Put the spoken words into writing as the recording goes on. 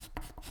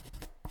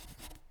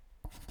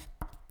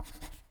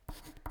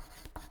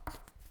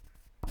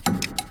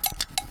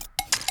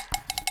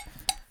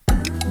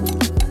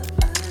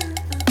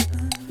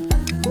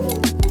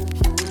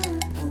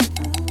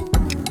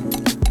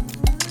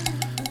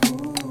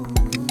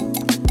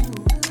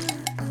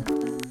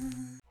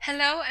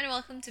Hello and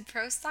welcome to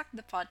Pro Stock,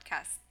 the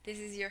podcast. This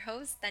is your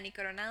host, Dani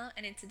Coronel,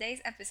 and in today's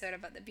episode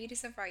about the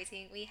beauties of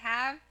writing, we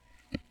have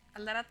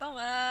Alara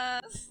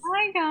Thomas.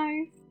 Hi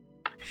guys,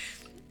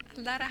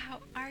 Alara, how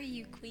are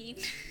you, queen?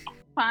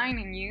 fine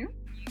and you?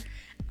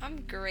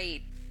 I'm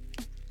great.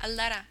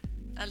 Alara,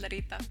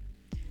 Alarita,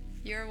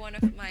 you're one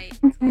of my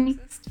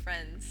closest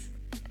friends,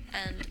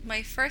 and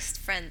my first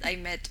friend I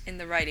met in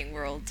the writing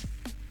world.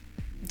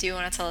 Do you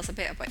want to tell us a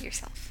bit about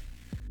yourself?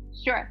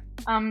 Sure.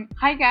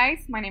 Hi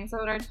guys, my name is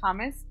Aurora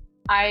Thomas.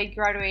 I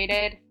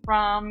graduated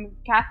from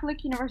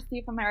Catholic University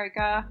of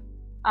America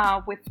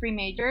with three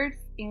majors: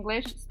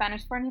 English,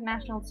 Spanish for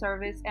International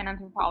Service, and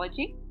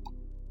Anthropology.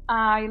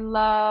 I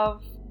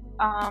love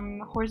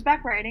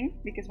horseback riding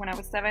because when I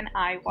was 7,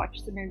 I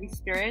watched the movie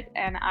Spirit,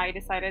 and I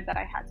decided that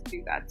I had to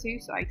do that too,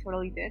 so I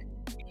totally did.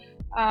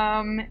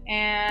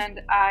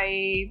 And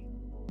I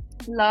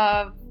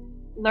love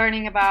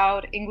learning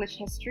about English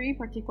history,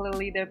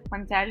 particularly the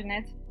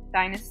Plantagenet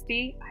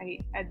dynasty. I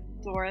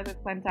adore the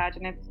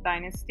Plantagenet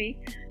dynasty.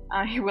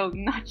 I will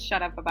not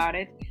shut up about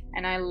it.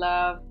 And I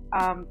love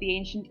the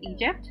ancient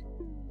Egypt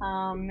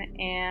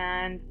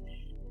and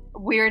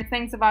weird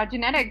things about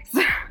genetics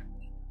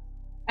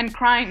and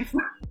crimes.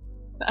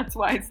 That's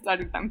why I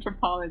studied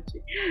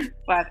anthropology.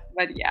 But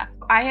yeah,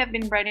 I have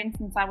been writing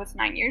since I was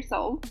 9 years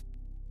old.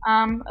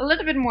 A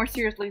little bit more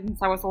seriously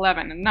since I was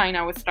 11, and 9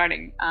 I was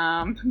starting.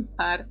 And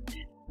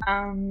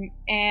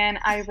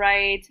I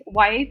write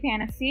YA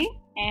fantasy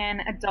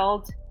and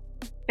adult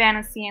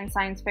fantasy and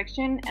science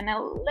fiction, and a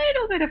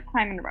little bit of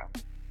crime and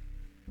romance.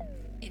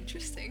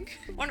 Interesting.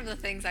 One of the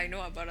things I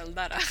know about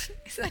Aldara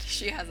is that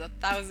she has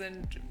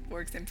 1,000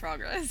 works in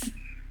progress.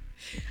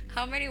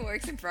 How many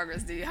works in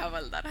progress do you have,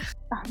 Aldara?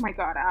 Oh my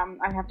god,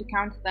 I have to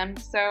count them.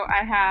 So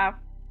I have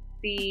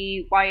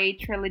the YA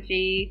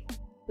trilogy,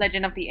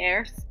 Legend of the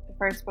Heirs. The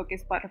first book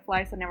is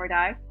Butterflies That Never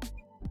Die.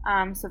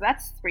 So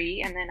that's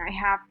 3, and then I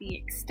have the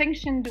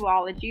Extinction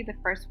duology. The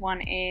first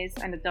one is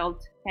an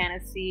adult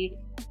fantasy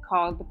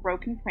called The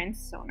Broken Prince,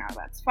 so now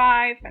that's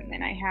 5, and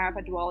then I have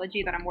a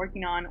duology that I'm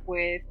working on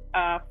with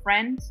a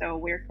friend, so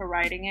we're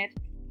co-writing it,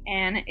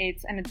 and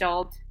it's an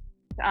adult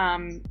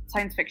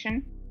science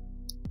fiction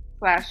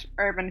 /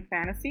 urban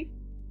fantasy,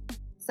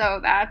 so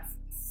that's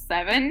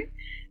 7,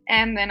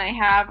 and then I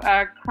have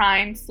a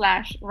crime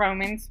 /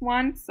 romance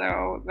one,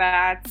 so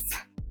that's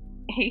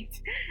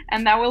 8,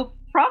 and that will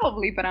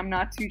probably, but I'm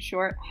not too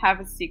sure,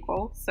 have a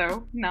sequel,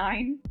 so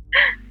 9.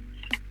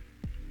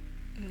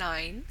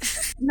 9.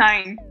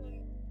 9.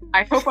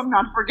 I hope I'm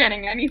not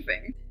forgetting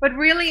anything. But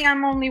really,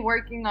 I'm only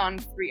working on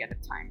 3 at a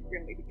time,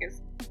 really,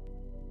 because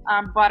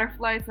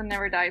Butterflies That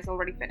Never Die is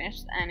already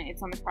finished, and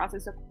it's on the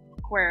process of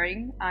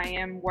querying. I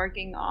am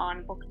working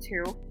on book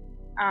 2,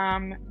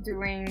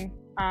 doing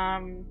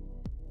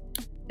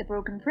The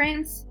Broken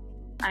Prince.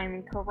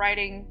 I'm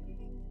co-writing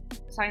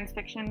science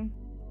fiction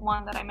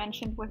one that I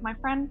mentioned with my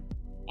friend,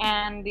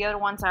 and the other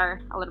ones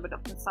are a little bit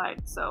up the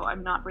side, so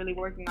I'm not really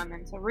working on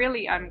them. So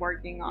really, I'm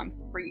working on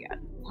 3 at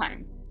a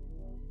time.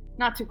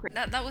 Not too crazy.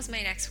 That was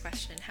my next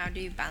question. How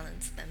do you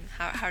balance them?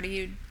 How do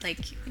you,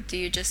 do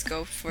you just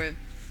go for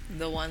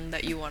the one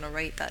that you want to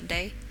write that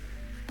day?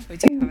 Or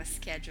do you have a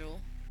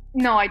schedule?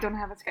 No, I don't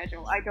have a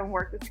schedule. I don't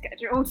work with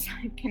schedules.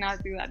 I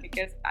cannot do that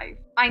because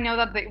I know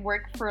that they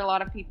work for a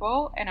lot of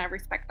people, and I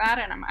respect that.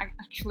 And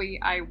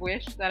I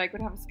wish that I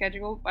could have a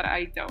schedule, but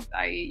I don't.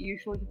 I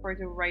usually prefer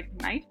to write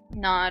at night.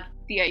 Not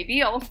the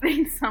ideal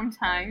thing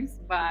sometimes,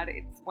 but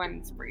it's when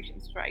inspiration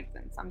strikes.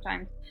 And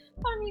sometimes,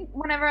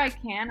 whenever I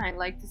can, I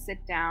like to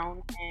sit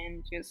down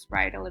and just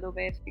write a little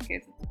bit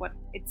because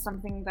it's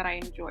something that I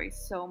enjoy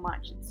so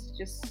much. It's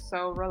just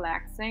so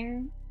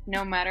relaxing,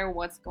 no matter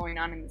what's going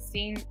on in the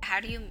scene. How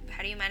do you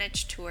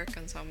manage to work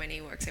on so many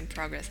works in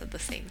progress at the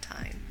same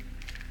time?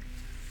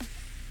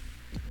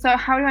 So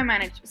how do I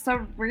manage?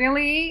 So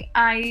really,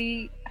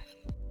 I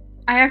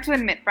have to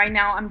admit, right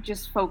now I'm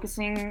just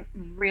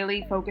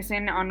really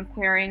focusing on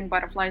querying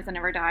Butterflies That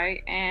Never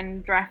Die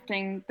and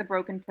drafting The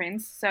Broken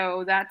Prince.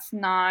 So that's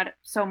not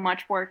so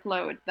much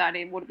workload that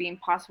it would be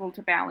impossible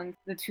to balance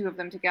the two of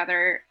them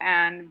together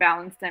and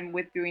balance them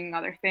with doing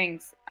other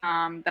things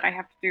that I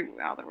have to do,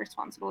 other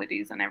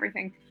responsibilities and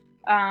everything.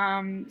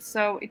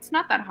 So it's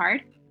not that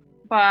hard.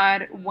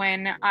 But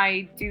when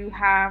I do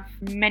have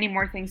many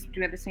more things to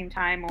do at the same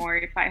time, or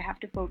if I have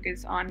to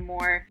focus on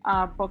more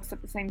books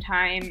at the same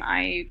time,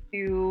 I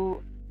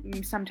do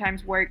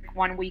sometimes work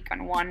 1 week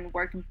on one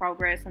work in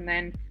progress and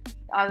then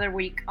the other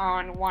week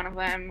on one of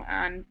them.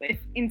 And if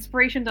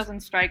inspiration doesn't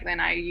strike, then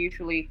I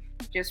usually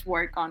just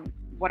work on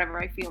whatever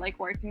I feel like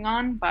working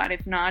on. But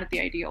if not, the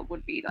ideal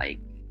would be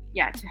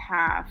to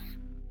have,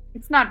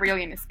 it's not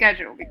really in a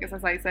schedule because,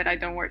 as I said, I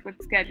don't work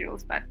with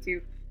schedules, but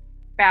to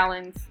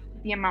balance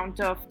the amount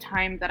of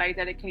time that I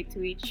dedicate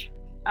to each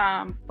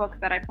book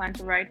that I plan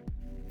to write.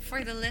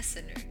 For the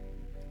listener,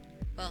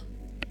 well,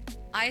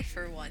 I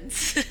for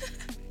once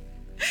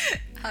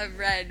have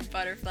read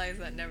Butterflies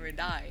That Never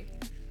Die,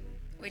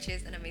 which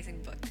is an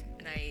amazing book,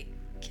 and I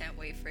can't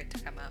wait for it to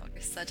come out.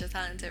 You're such a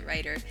talented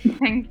writer.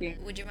 Thank you.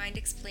 Would you mind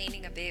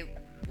explaining a bit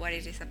what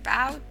it is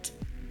about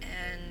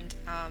And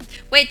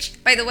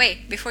which, by the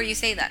way, before you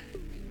say that,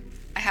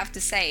 I have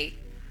to say,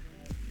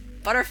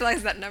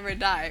 Butterflies That Never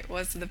Die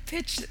was the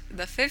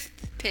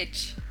fifth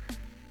pitch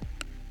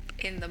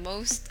in the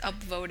most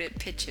upvoted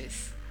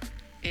pitches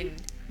in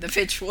the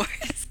pitch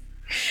wars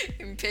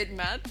in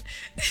PidMath.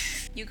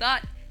 You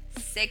got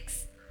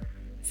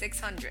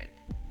 600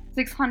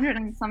 600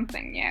 and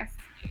something, yes.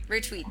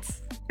 retweets.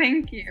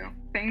 Thank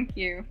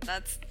you.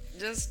 That's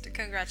just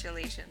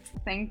congratulations.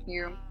 Thank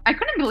you. I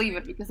couldn't believe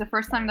it because the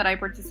first time that I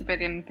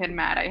participated in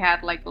PinMat, I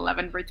had like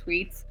 11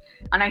 retweets,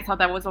 and I thought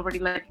that was already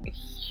like a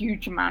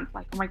huge amount.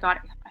 Like, oh my god,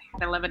 I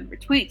had 11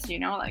 retweets, you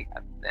know, like,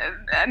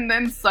 and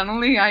then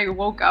suddenly I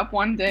woke up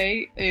one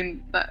day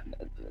in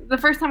the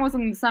first time was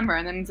in December,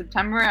 and then in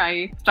September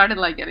I started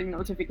like getting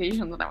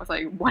notifications, and I was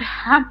like, what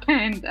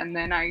happened? And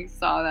then I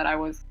saw that I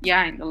was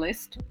in the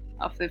list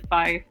of the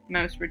 5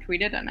 most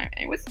retweeted, and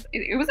it was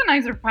a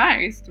nice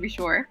surprise, to be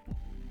sure.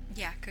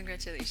 Yeah,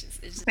 congratulations.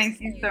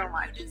 Thank you so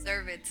much. You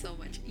deserve it so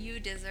much. You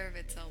deserve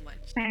it so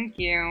much. Thank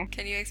you.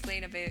 Can you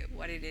explain a bit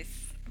what it is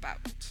about?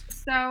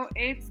 So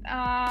it's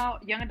a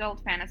young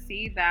adult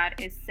fantasy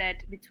that is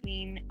set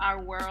between our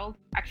world,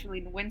 actually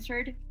in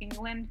Windsor,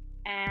 England,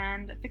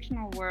 and a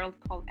fictional world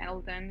called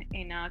Eldon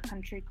in a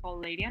country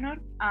called Ladianor,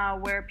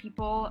 where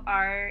people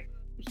are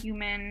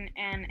human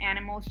and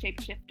animal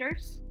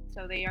shapeshifters.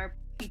 So they are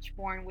each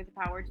born with the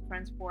power to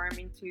transform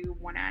into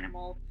one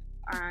animal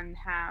and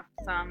have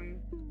some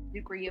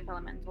degree of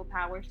elemental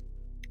powers.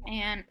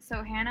 And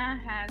so Hannah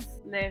has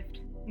lived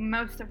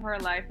most of her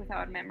life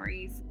without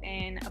memories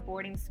in a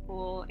boarding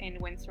school in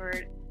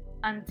Windsor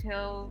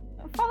until,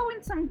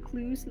 following some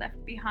clues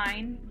left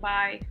behind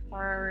by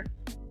her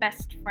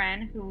best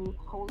friend who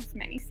holds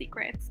many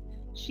secrets,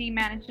 she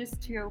manages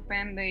to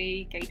open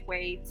the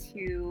gateway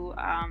to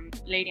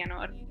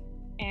Ladianor.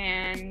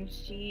 And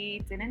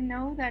she didn't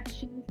know that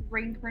she's the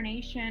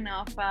reincarnation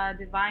of a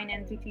divine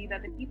entity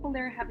that the people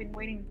there have been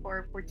waiting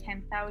for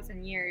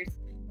 10,000 years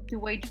to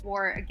wage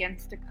war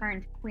against the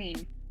current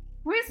queen,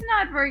 who is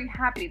not very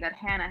happy that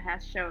Hannah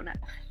has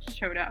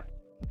showed up,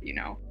 you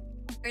know.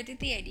 Where did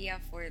the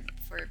idea for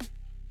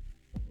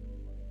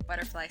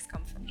butterflies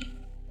come from?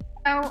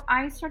 So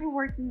I started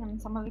working on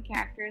some of the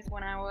characters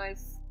when I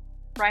was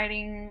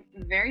writing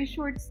very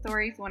short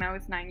stories when I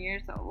was 9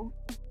 years old,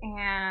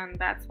 and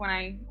that's when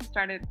I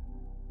started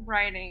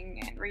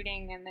writing and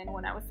reading. And then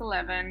when I was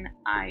 11,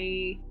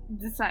 I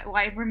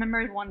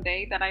remembered one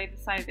day that I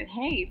decided,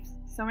 hey, if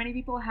so many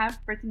people have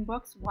written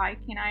books, why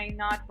can I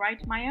not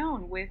write my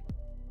own with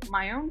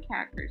my own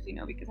characters, you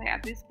know, because I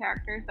have these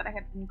characters that I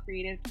have been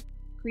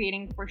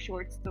creating for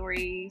short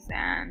stories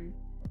and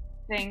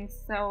things.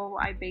 So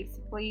I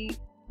basically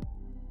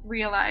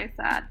realized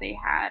that they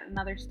had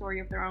another story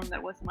of their own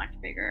that was much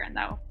bigger, and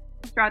that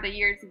throughout the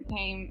years it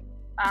became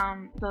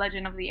The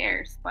Legend of the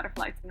Heirs,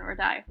 Butterflies That Never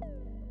Die.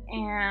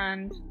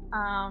 And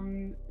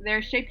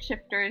they're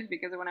shapeshifters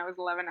because when I was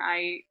 11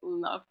 I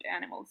loved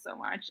animals so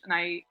much, and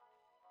I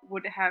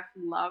would have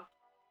loved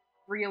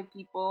real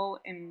people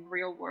in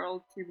real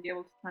world to be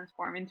able to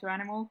transform into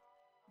animals.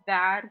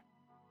 That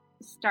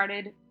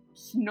started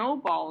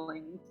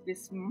snowballing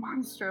this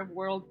monster of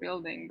world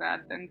building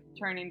that then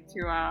turned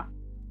into a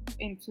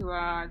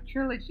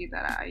trilogy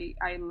that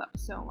I love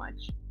so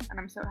much, and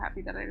I'm so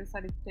happy that I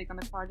decided to take on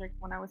the project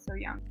when I was so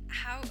young.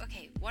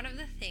 One of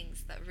the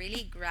things that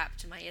really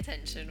grabbed my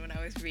attention when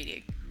I was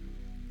reading,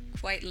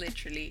 quite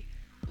literally,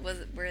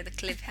 were the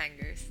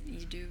cliffhangers.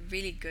 You do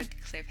really good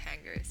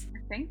cliffhangers.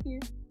 Thank you.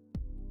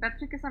 That's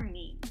because I'm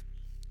mean.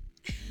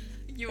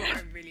 You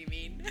are really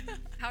mean.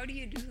 How do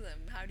you do them?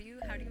 How do you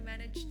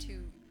manage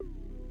to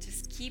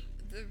just keep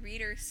the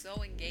reader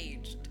so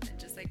engaged and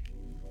just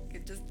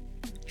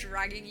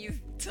dragging you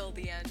till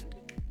the end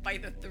by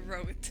the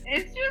throat?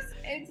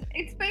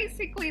 It's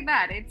basically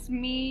that. It's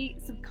me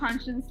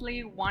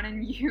subconsciously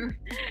wanting you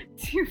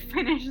to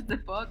finish the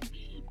book.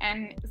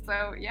 And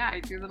so I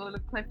do the little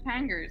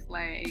cliffhangers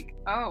like,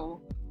 oh,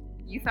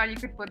 you thought you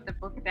could put the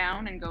book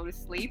down and go to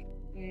sleep?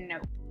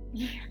 Nope.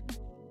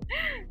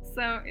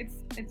 So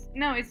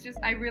it's just,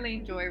 I really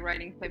enjoy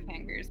writing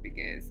cliffhangers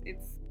because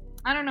it's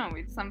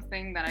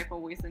something that I've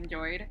always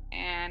enjoyed,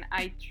 and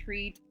I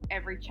treat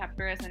every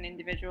chapter as an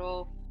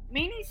individual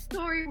mini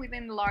story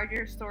within the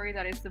larger story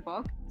that is the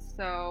book.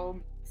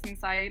 So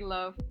since I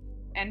love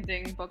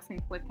ending books in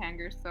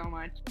cliffhangers so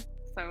much,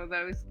 so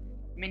those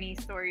mini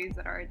stories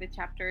that are the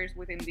chapters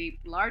within the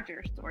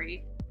larger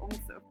story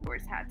also of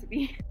course had to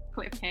be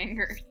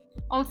cliffhangers.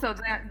 Also,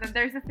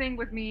 there's a thing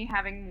with me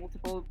having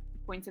multiple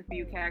points of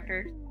view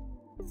characters,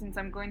 since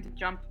I'm going to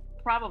jump,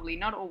 probably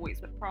not always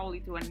but probably,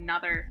 to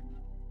another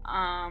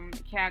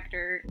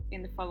character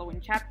in the following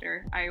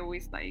chapter. I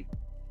always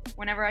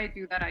whenever I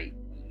do that, I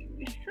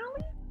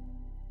usually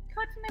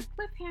cut in a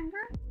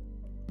cliffhanger,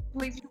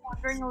 leaves you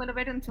wondering a little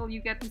bit until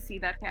you get to see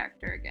that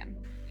character again.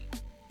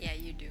 Yeah,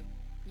 you do.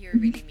 You're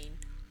really mean.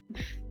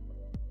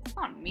 It's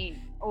not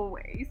mean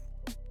always.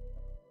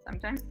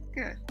 Sometimes it's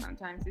good,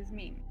 sometimes it's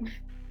mean.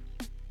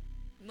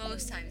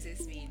 Most times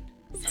it's mean.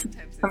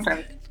 Sometimes it's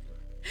good.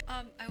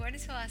 I wanted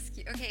to ask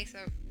you, okay, so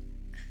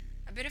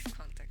a bit of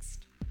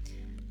context.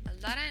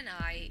 Lara and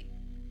I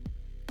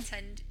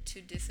tend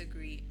to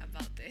disagree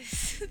about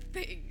this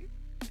thing,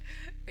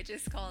 which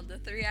is called the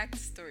three-act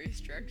story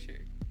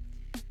structure.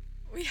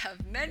 We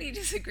have many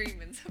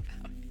disagreements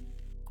about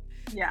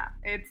it. Yeah,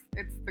 it's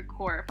the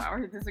core of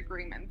our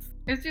disagreements.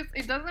 It's just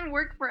it doesn't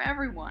work for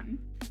everyone.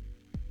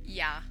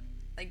 Yeah,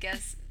 I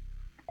guess.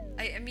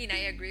 I mean, I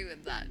agree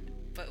with that,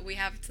 but we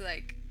have to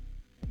like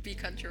be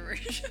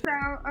controversial.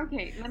 So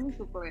okay, let me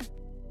Google it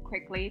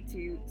quickly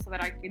so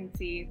that I can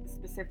see the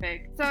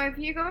specific. So if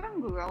you go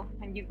on Google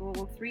and you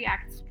Google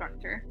three-act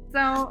structure,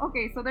 so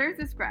okay, so there's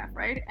this graph,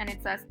 right? And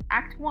it says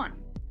Act 1.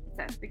 It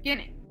says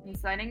beginning,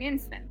 inciting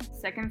incident,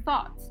 second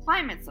thoughts,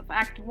 climax of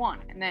Act 1,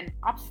 and then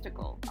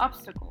obstacle,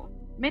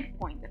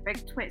 midpoint, the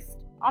big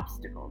twist,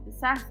 obstacle,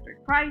 disaster,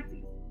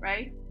 crisis,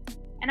 right?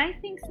 And I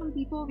think some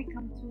people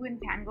become too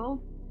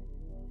entangled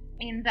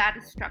in that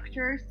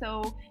structure.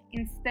 So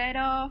instead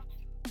of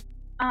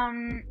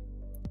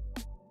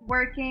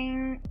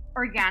working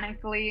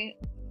organically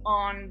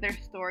on their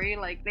story,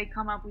 like they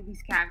come up with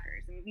these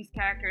characters and these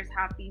characters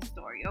have these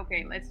story.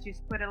 Okay, let's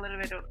just put a little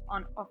bit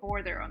of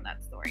order on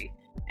that story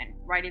and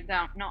write it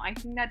down. No, I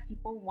think that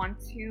people want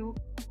to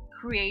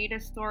create a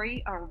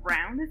story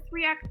around the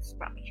three-act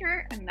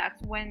structure, and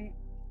that's when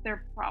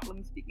their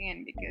problems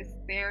begin, because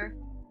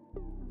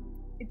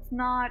it's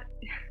not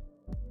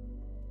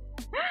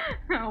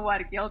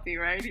what, guilty,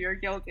 right? You're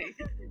guilty.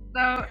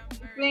 So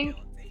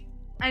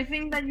I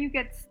think that you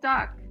get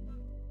stuck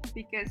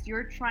because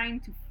you're trying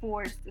to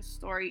force the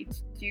story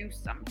to do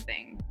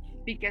something,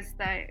 because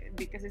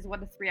it's what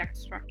the three-act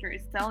structure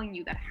is telling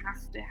you that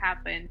has to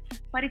happen,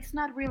 but it's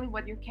not really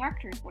what your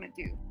characters want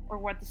to do or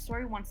what the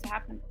story wants to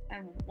happen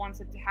and wants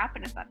it to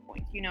happen at that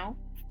point, you know?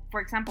 For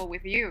example,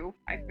 with you,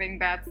 I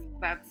think that's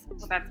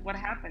what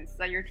happens,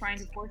 that you're trying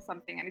to force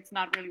something and it's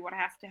not really what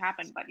has to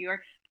happen, but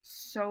you're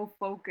so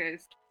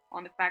focused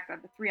on the fact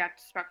that the three-act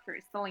structure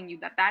is telling you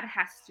that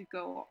has to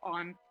go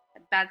on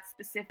at that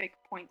specific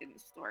point in the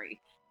story.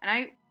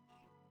 And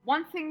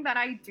one thing that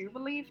I do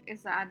believe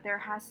is that there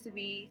has to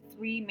be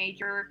three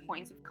major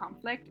points of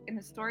conflict in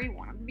the story.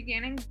 One at the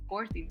beginning, of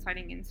course, the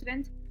inciting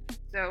incident.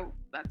 So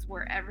that's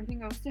where everything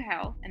goes to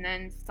hell. And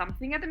then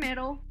something at the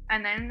middle.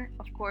 And then,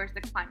 of course,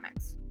 the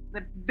climax.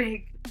 The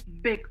big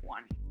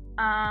one.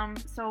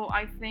 So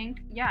I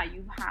think, yeah,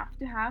 you have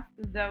to have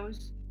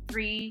those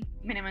three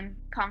minimum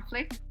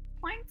conflict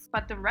points.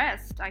 But the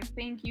rest, I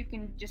think you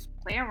can just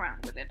play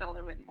around with it a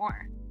little bit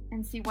more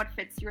and see what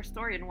fits your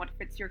story and what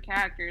fits your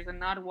characters, and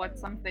not what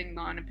something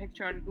on a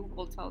picture on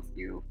Google tells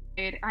you.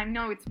 I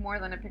know it's more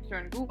than a picture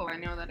on Google. I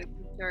know that it's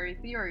literary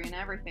theory and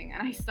everything,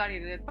 and I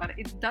studied it, but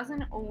it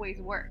doesn't always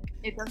work.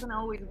 It doesn't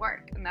always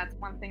work, and that's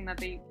one thing that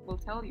they will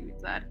tell you,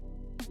 is that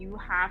you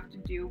have to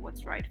do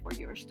what's right for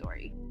your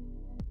story,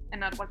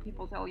 and not what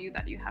people tell you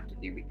that you have to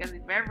do, because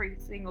if every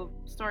single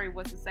story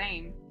was the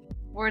same,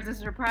 where's the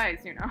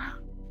surprise, you know?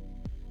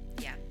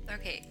 Yeah.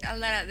 Okay,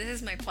 Lara, this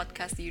is my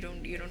podcast. You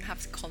don't have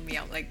to call me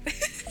out like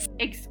this.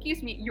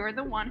 Excuse me, you're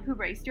the one who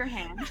raised your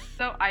hand,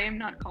 so I am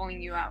not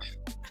calling you out.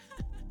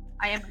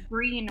 I am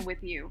agreeing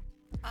with you.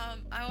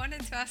 I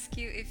wanted to ask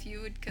you if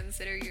you would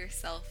consider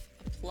yourself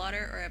a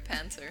plotter or a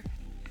pantser.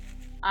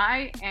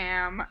 I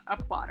am a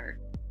plotter.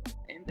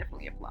 I am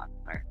definitely a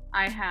plotter.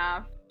 I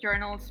have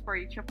journals for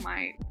each of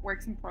my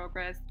works in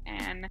progress,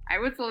 and I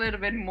was a little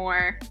bit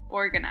more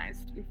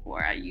organized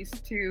before. I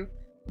used to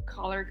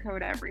color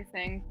code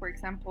everything. For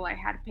example, I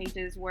had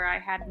pages where I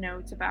had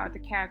notes about the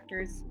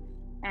characters,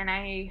 and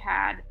I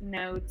had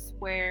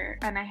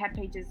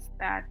pages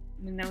that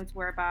the notes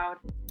were about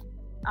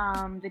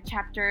the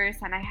chapters,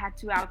 and I had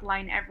to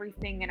outline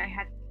everything, and I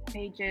had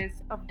pages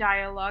of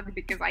dialogue,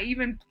 because I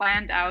even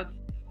planned out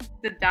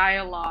the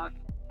dialogue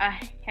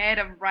ahead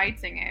of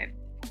writing it,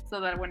 so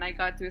that when I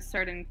got to a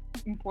certain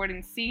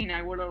important scene,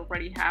 I would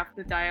already have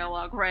the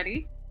dialogue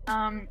ready.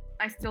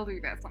 I still do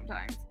that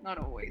sometimes, not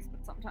always,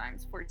 but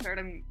sometimes for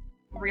certain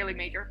really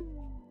major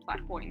plot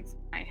points.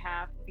 I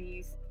have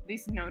these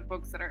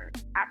notebooks that are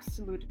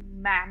absolute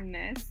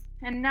madness.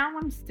 And now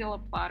I'm still a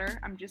plotter.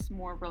 I'm just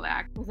more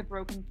relaxed with The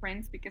Broken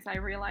Prince, because I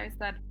realized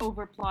that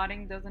over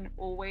plotting doesn't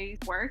always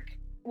work.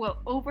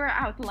 Well, over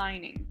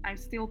outlining, I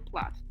still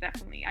plot,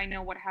 definitely. I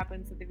know what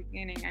happens at the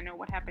beginning. I know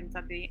what happens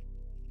at the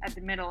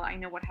middle. I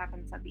know what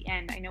happens at the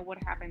end. I know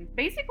what happens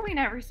basically in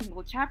every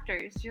single chapter.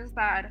 It's just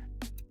that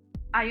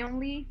I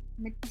only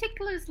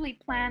meticulously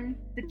plan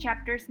the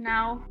chapters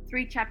now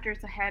 3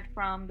 chapters ahead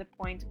from the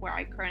point where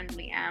I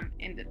currently am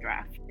in the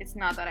draft. It's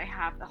not that I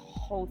have the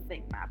whole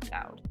thing mapped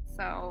out.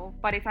 So,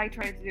 but if I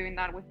tried doing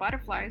that with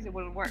Butterflies, it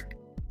wouldn't work.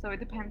 So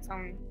it depends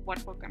on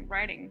what book I'm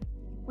writing,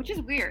 which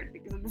is weird,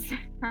 because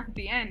in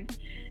the end,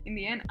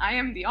 I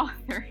am the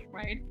author,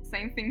 right?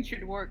 Same thing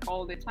should work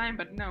all the time,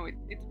 but no, it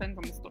depends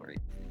on the story.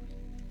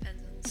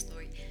 Depends on the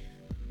story.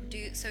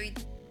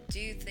 Do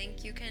you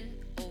think you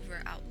can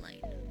over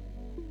outline?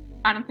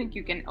 I don't think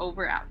you can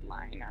over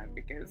outline,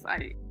 because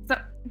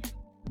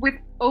with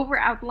over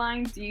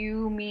outline, do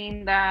you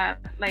mean that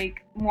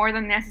like more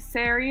than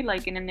necessary,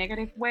 like in a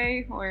negative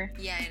way, or?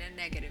 Yeah, in a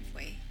negative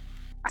way.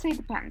 I say it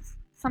depends.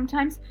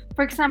 Sometimes,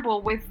 for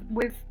example, with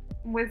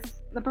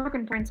with The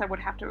Broken Prince, I would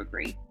have to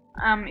agree.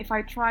 If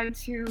I try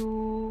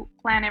to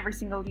plan every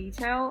single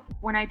detail,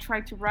 when I try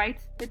to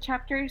write the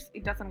chapters,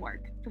 it doesn't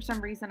work. For some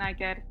reason, I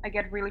get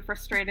really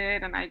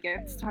frustrated and I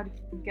started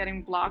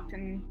getting blocked,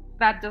 and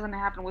that doesn't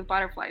happen with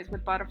Butterflies.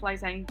 With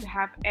Butterflies, I need to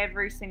have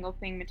every single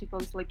thing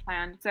meticulously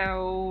planned.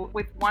 So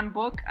with one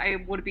book,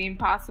 it would be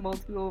impossible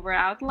to over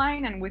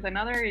outline, and with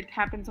another, it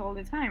happens all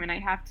the time, and I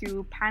have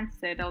to pants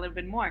it a little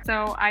bit more.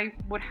 So I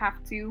would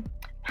have to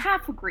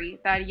half agree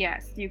that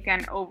yes, you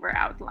can over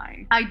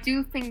outline. I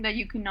do think that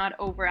you cannot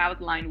over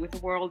outline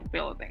with world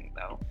building,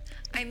 though.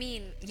 I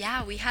mean,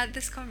 yeah, we had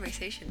this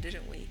conversation,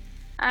 didn't we?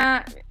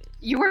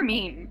 You were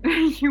mean.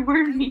 You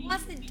were mean. I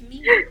wasn't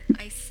mean.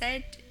 I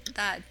said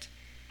that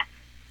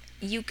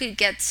you could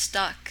get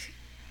stuck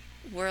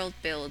world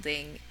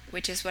building,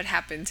 which is what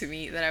happened to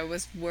me, that I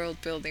was world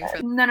building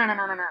for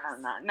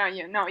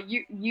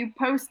You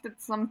posted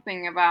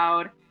something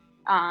about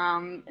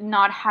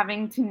not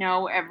having to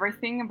know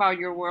everything about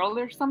your world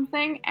or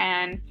something,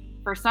 and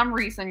for some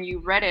reason you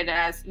read it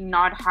as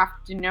not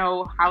have to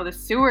know how the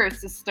sewer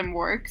system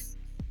works.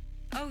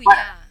 Oh But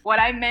yeah. what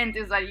I meant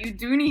is that you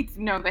do need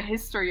to know the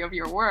history of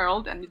your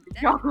world and the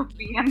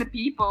geography and the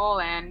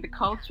people and the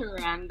culture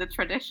and the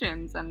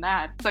traditions and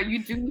that. So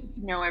you do need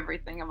to know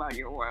everything about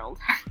your world.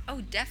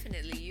 Oh,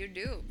 definitely you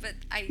do. But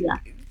Yeah.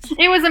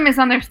 It was a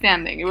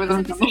misunderstanding. It was a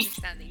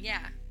misunderstanding.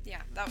 Yeah.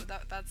 Yeah.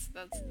 That's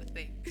the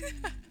thing.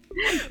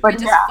 But we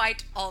just yeah.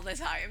 fight all the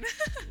time.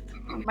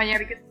 But yeah,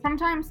 because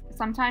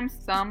sometimes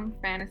some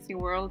fantasy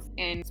worlds,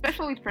 in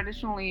especially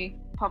traditionally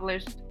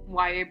published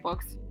YA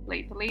books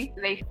lately,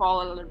 they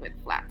fall a little bit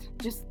flat,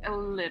 just a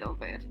little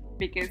bit,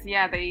 because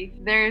yeah,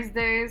 there's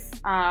this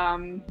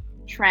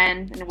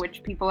trend in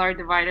which people are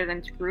divided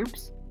into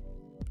groups,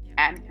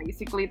 and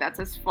basically that's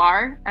as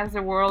far as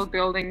the world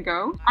building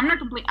goes. I'm not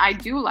complete. I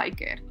do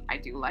like it.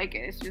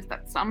 It's just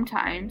that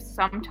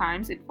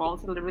sometimes it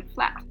falls a little bit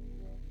flat.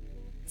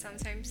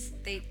 Sometimes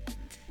they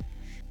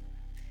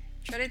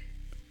try to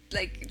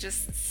like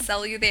just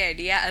sell you the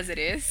idea as it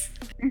is,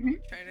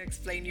 trying to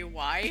explain you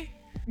why.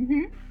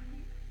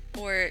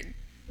 Or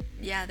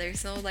yeah,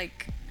 there's no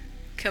like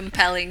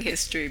compelling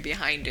history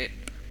behind it.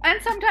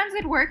 And sometimes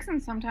it works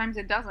and sometimes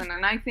it doesn't.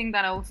 And I think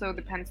that also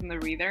depends on the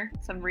reader.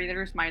 Some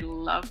readers might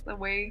love the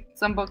way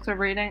some books are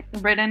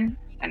written,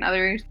 and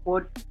others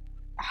would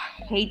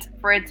hate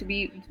for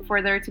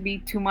there to be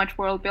too much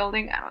world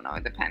building. I don't know,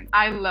 it depends.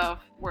 I love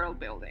world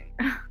building.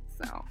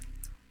 So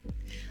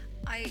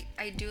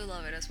I do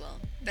love it as well.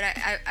 But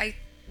I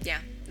yeah,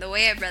 the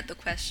way I read the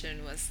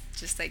question was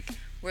just like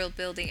world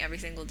building every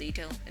single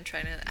detail and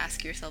trying to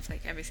ask yourself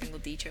like every single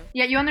detail.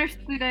 Yeah, you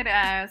understood it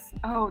as,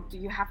 oh, do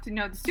you have to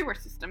know the sewer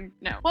system?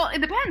 No. Well, it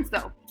depends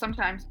though.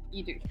 Sometimes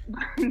you do.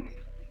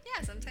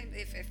 Yeah, sometimes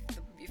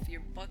if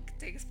your book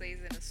takes place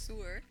in a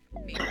sewer,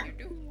 maybe you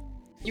do.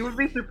 You would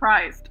be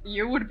surprised.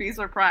 You would be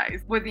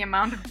surprised with the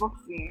amount of book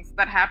scenes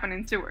that happen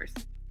in sewers.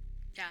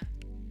 Yeah.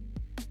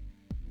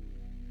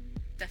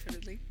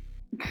 Definitely.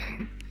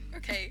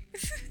 Okay.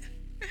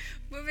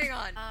 Moving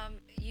on.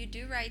 You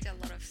do write a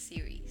lot of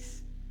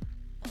series.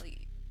 Well,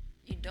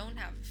 you don't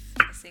have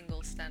a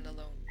single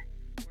standalone.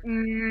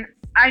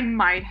 I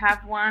might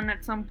have one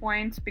at some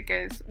point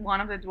because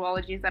one of the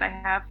duologies that I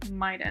have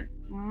might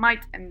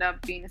end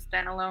up being a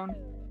standalone.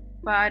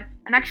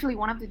 And actually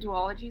one of the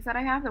duologies that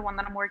I have, the one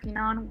that I'm working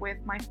on with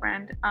my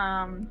friend,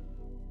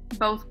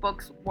 both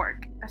books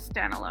work as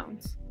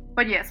standalones.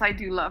 But yes, I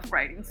do love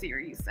writing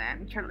series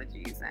and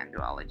trilogies and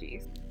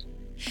duologies.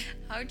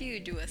 How do you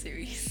do a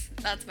series?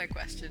 That's my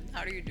question.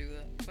 How do you do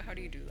that?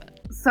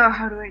 So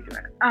how do I do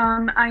it?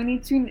 I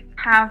need to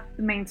have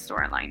the main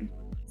storyline.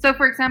 So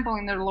for example,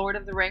 in The Lord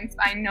of the Rings,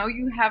 I know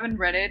you haven't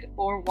read it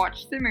or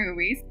watched the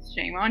movies,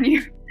 shame on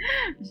you,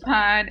 but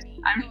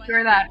I'm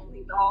sure that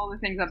all the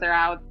things that there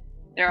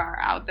are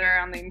out there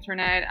on the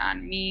internet,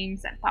 on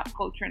memes and pop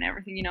culture and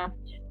everything, you know.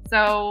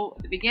 So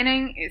the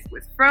beginning is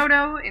with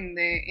Frodo in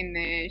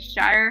the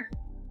Shire,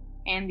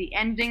 and the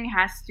ending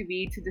has to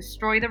be to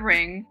destroy the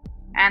ring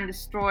and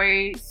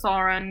destroy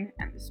Sauron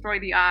and destroy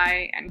the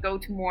Eye and go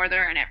to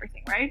Mordor and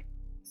everything, right?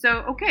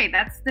 So okay,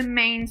 that's the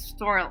main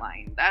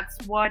storyline. That's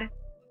what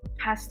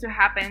has to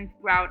happen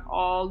throughout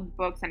all the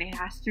books, and it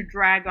has to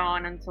drag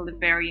on until the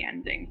very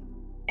ending.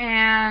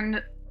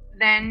 And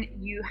then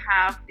you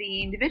have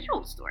the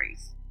individual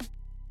stories.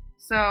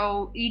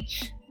 So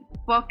each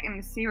book in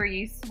the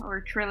series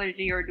or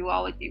trilogy or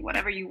duology,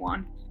 whatever you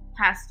want,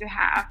 has to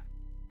have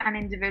an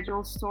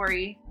individual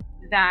story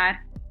that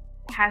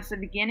has a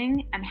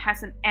beginning and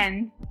has an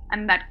end,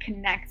 and that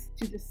connects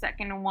to the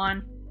second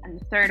one and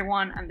the third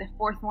one and the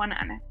fourth one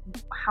and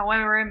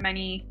however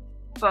many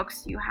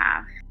books you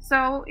have.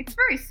 So it's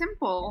very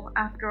simple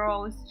after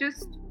all. It's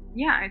just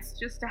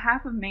to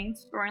have a main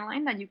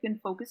storyline that you can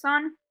focus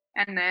on,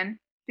 and then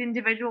the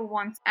individual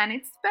ones. And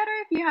it's better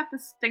if you have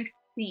distinct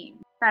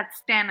themes that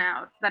stand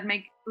out, that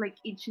make like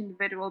each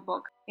individual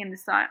book in the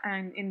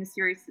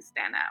series to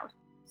stand out.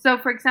 So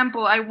for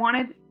example, I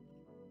wanted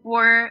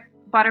for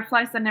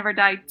Butterflies That Never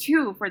Die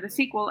 2, for the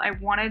sequel, I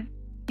wanted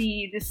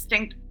the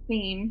distinct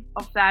theme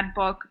of that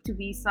book to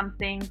be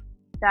something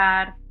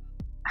that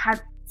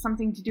had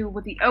something to do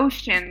with the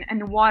ocean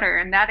and water,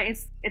 and that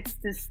is its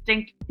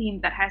distinct theme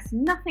that has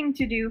nothing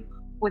to do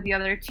with the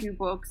other two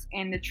books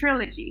in the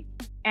trilogy.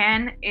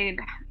 And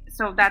it's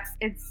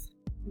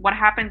what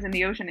happens in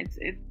the ocean.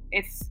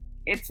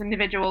 It's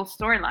individual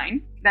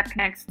storyline that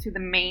connects to the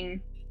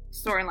main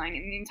storyline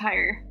in the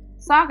entire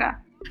saga.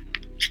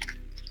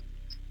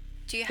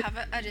 Do you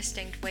have a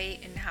distinct way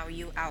in how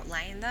you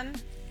outline them?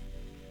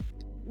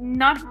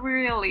 Not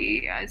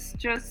really. It's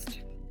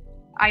just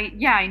I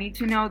need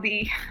to know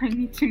I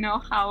need to know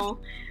how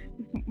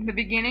the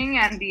beginning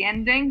and the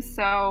ending.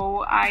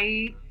 So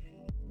I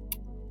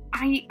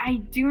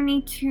do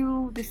need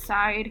to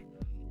decide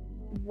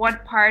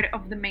what part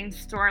of the main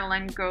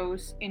storyline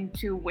goes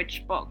into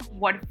which book.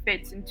 What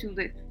fits in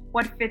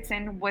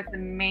with the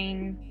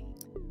main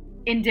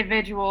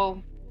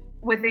individual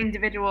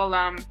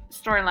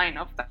storyline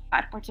of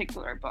that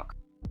particular book,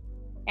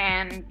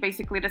 and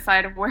basically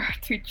decide where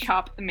to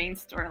chop the main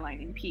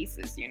storyline in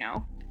pieces, you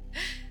know?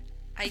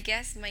 I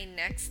guess my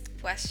next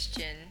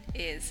question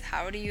is,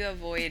 how do you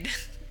avoid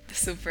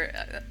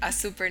a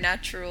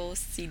supernatural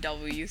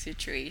CW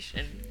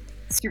situation?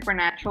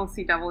 Supernatural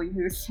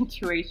CW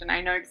situation.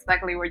 I know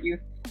exactly what you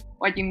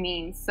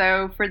mean.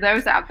 So for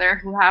those out there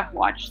who have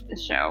watched the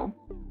show,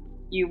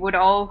 you would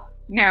all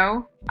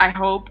know, I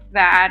hope,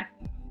 that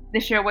the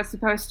show was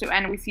supposed to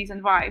end with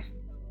season 5.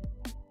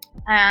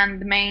 And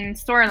the main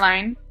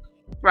storyline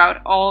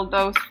throughout all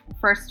those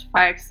first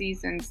 5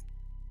 seasons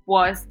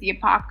was the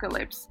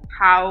apocalypse,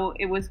 how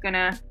it was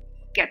gonna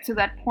get to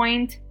that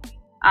point,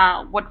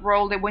 what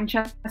role the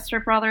Winchester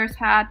brothers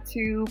had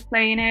to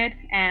play in it,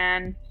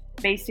 and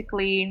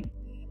basically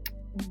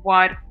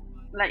the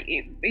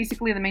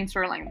main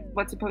storyline,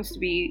 what's supposed to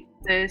be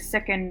the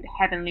second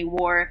heavenly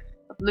war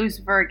of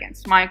Lucifer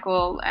against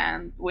Michael,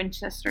 and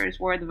Winchesters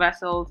were the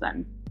vessels,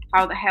 and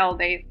how the hell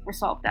they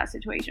resolved that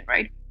situation,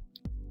 right?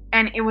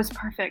 And it was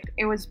perfect.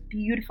 It was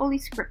beautifully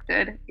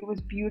scripted. It was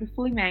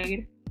beautifully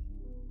made.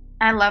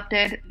 I loved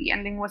it. The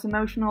ending was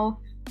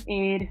emotional.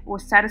 It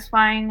was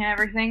satisfying and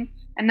everything.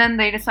 And then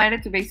they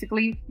decided to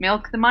basically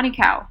milk the money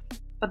cow.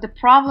 But the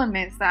problem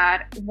is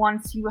that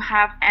once you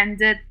have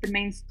ended the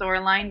main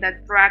storyline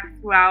that dragged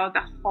throughout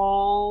the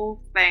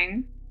whole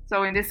thing,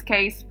 so in this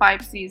case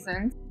 5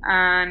 seasons,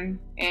 and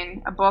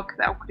in a book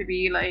that could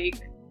be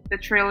like the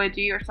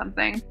trilogy or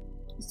something.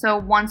 So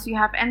once you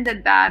have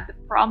ended that, the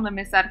problem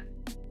is that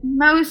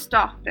most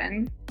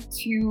often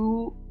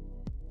to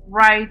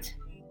write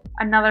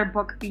another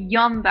book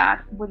beyond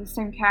that with the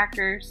same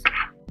characters,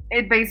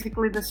 it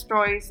basically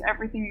destroys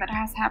everything that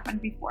has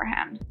happened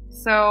beforehand.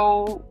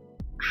 So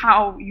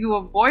how you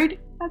avoid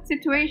that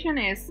situation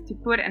is to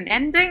put an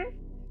ending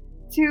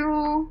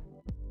to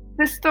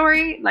the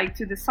story, like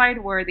to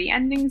decide where the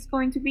ending is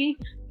going to be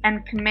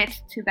and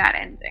commit to that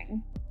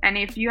ending. And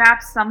if you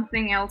have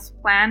something else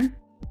planned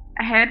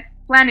ahead,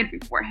 plan it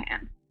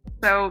beforehand.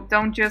 So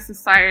don't just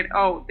decide,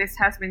 oh, this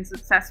has been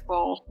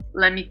successful,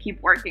 let me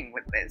keep working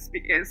with this,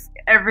 because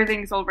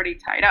everything's already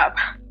tied up.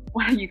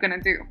 What are you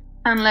gonna do?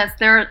 Unless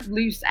there are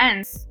loose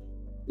ends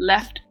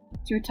left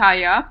to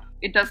tie up,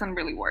 it doesn't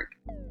really work.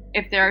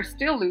 If there are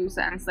still loose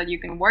ends that you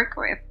can work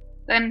with,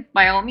 then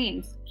by all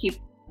means, keep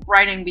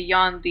writing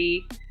beyond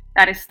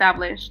that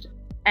established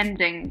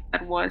ending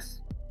that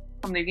was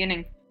from the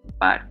beginning.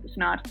 But if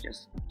not,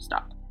 just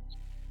stop.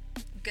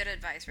 Good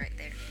advice right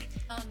there.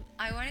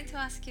 I wanted to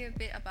ask you a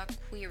bit about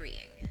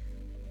querying.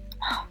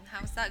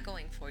 How's that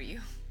going for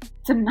you?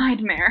 It's a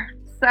nightmare.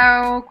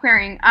 So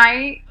querying,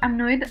 I'm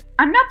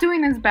not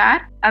doing as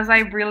bad as I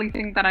really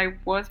think that I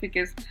was,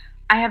 because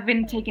I have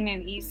been taking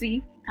it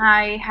easy.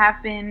 I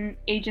have been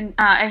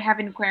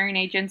querying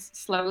agents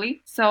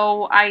slowly.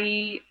 So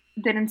I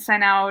didn't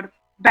send out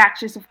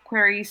batches of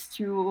queries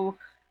to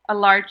a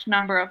large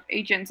number of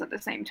agents at the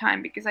same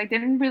time, because I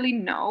didn't really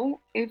know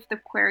if the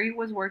query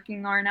was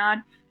working or not.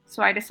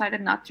 So I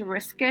decided not to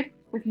risk it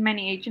with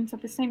many agents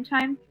at the same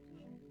time.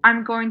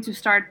 I'm going to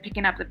start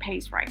picking up the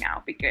pace right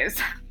now, because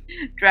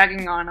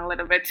dragging on a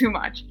little bit too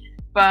much.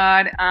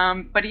 But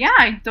yeah,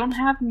 I don't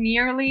have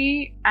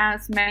nearly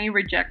as many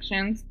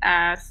rejections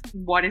as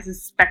what is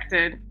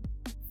expected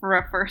for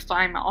a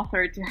first-time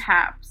author to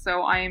have.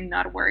 So I am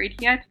not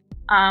worried yet.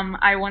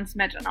 I once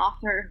met an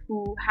author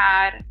who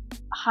had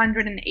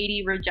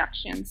 180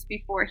 rejections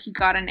before he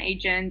got an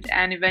agent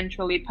and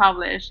eventually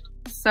published.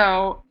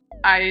 So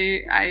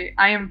I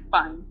am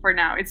fine for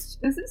now. This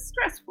is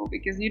stressful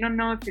because you don't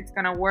know if it's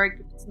gonna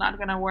work, if it's not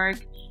gonna work.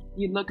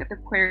 You look at the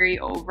query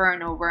over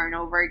and over and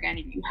over again,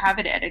 and you have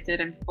it edited,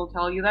 and people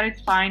tell you that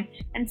it's fine,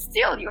 and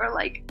still you're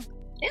like,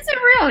 is it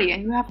really?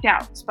 And you have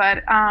doubts.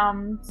 But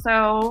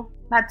so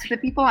to the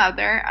people out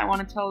there, I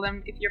want to tell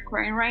them, if you're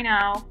querying right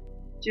now,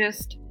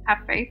 just have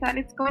faith that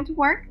it's going to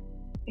work.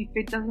 If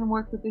it doesn't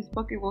work with this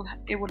book, it will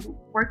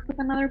work with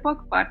another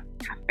book, but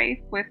have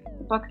faith with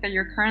the book that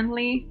you're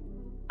currently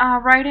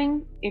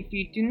writing. If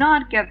you do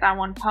not get that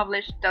one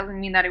published, doesn't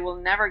mean that it will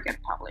never get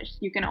published.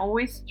 You can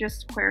always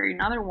just query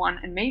another one,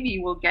 and maybe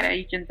you will get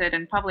agented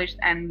and published,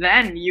 and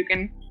then you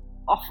can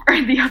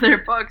offer the other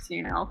books,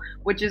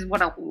 which is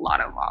what a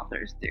lot of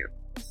authors do.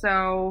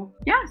 So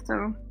yeah,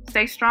 so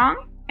stay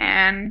strong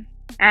and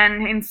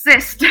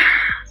insist.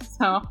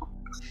 So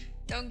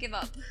Don't give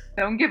up.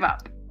 don't give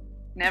up.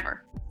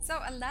 Never. So,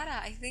 Alara,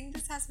 I think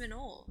this has been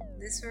all.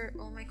 These were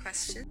all my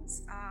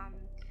questions.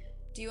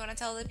 Do you want to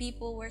tell the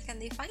people where can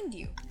they find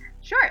you?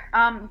 Sure.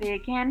 They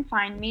can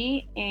find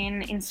me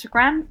in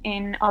Instagram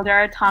in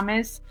Aldara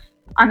Thomas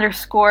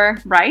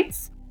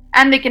 _writes.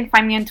 And they can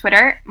find me on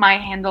Twitter. My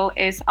handle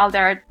is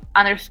Aldara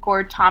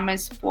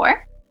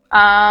 _Thomas4.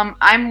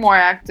 I'm more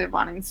active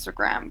on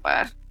Instagram,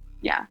 but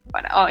yeah,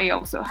 but I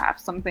also have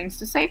some things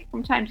to say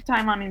from time to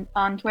time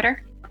on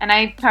Twitter. And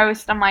I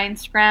post on my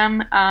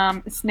Instagram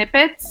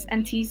snippets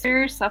and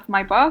teasers of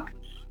my book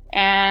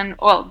and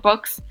well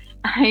books.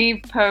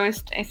 I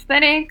post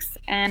aesthetics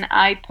and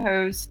I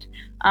post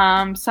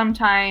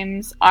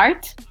sometimes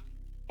art,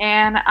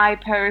 and I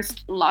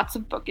post lots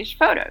of bookish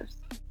photos.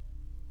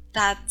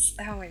 That's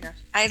oh my gosh.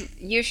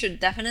 You should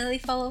definitely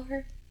follow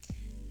her.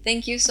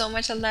 Thank you so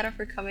much, Alara,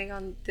 for coming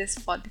on this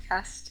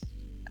podcast.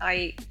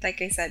 I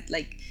like I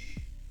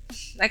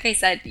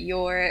said,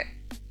 you're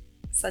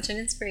such an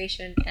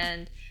inspiration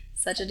and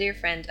such a dear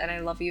friend, and I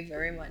love you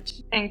very much.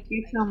 Thank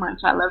you so much.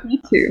 I love you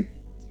too.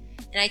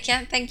 And I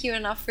can't thank you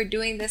enough for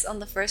doing this on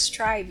the first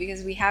try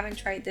because we haven't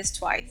tried this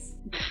twice.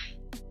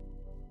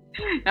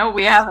 No,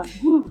 we haven't.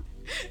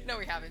 No,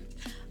 we haven't.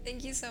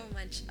 Thank you so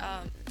much.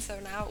 So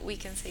now we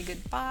can say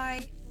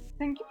goodbye.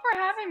 Thank you for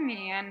having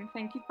me, and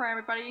thank you for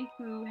everybody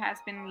who has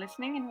been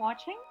listening and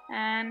watching.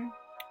 And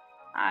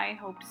I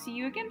hope to see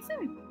you again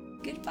soon.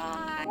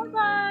 Goodbye. Bye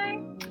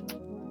bye.